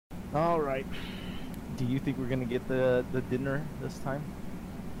All right. Do you think we're gonna get the dinner this time?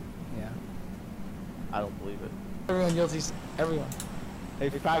 Yeah. I don't believe it. Everyone yells these. Everyone. Hey,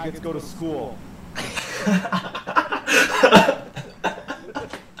 faggots go to school.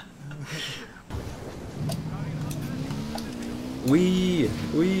 Wee,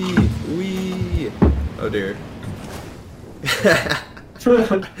 wee, wee. Oh dear.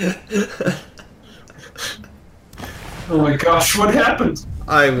 Oh my gosh, what happened?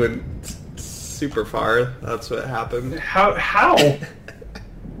 I went super far. That's what happened. How?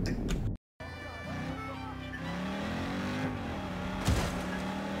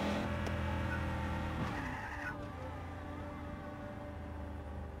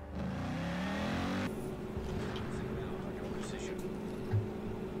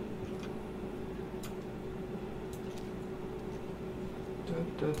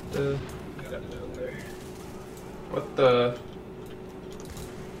 What the?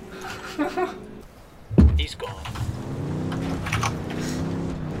 He's gone.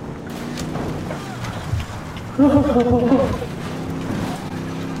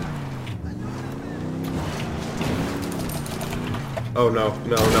 Oh no,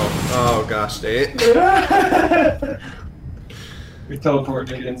 no, no. Oh gosh, dang it. We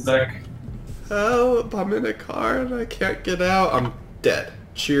teleported again, Zach. Help, I'm in a car and I can't get out. I'm dead.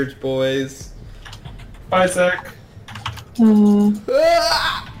 Cheers, boys. Bye, Zach.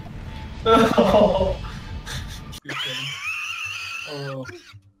 Ah! Oh. Oh.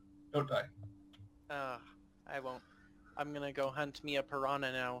 Don't die. I won't. I'm gonna go hunt me a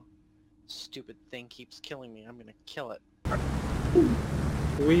piranha now. Stupid thing keeps killing me. I'm gonna kill it.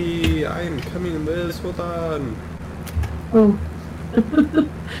 Wee, I am coming, Liz. Hold on. Oh.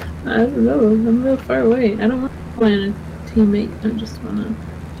 I don't know. I'm real far away. I don't want to find a teammate. I just wanna.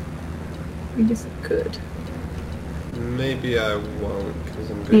 I guess I could. Maybe I won't, because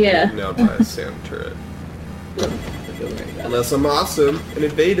I'm gonna get nailed by a sand turret. Unless I'm awesome and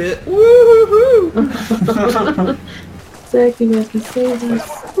evade it. Woohoo! Zach, you have to save us.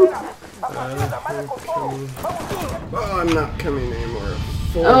 Oh, I'm not coming anymore.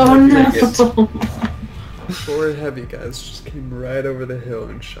 Four heavy guys just came right over the hill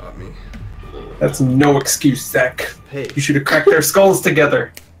and shot me. That's no excuse, Zach. Hey, You should have cracked their skulls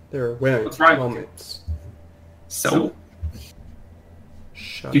together. they're wearing What's right? helmets. So?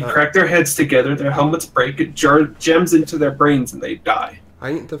 Shut You up. crack their heads together, their helmets break, it gems into their brains, and they die. I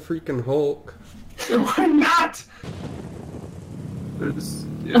ain't the freaking Hulk. Why not? There's,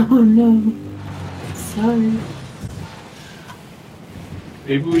 yeah. Oh no. Sorry.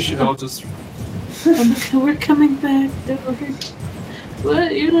 Maybe we should all just... We're coming back. Don't worry.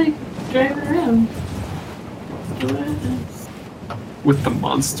 What? You're like driving around. What? with the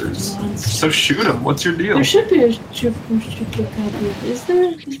monsters. So shoot them. What's your deal? There should be a triple copy. Is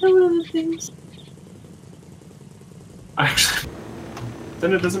there? Is that one of the things? Actually,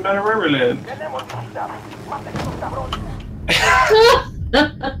 then it doesn't matter where we land.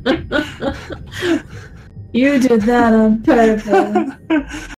 You did that on purpose.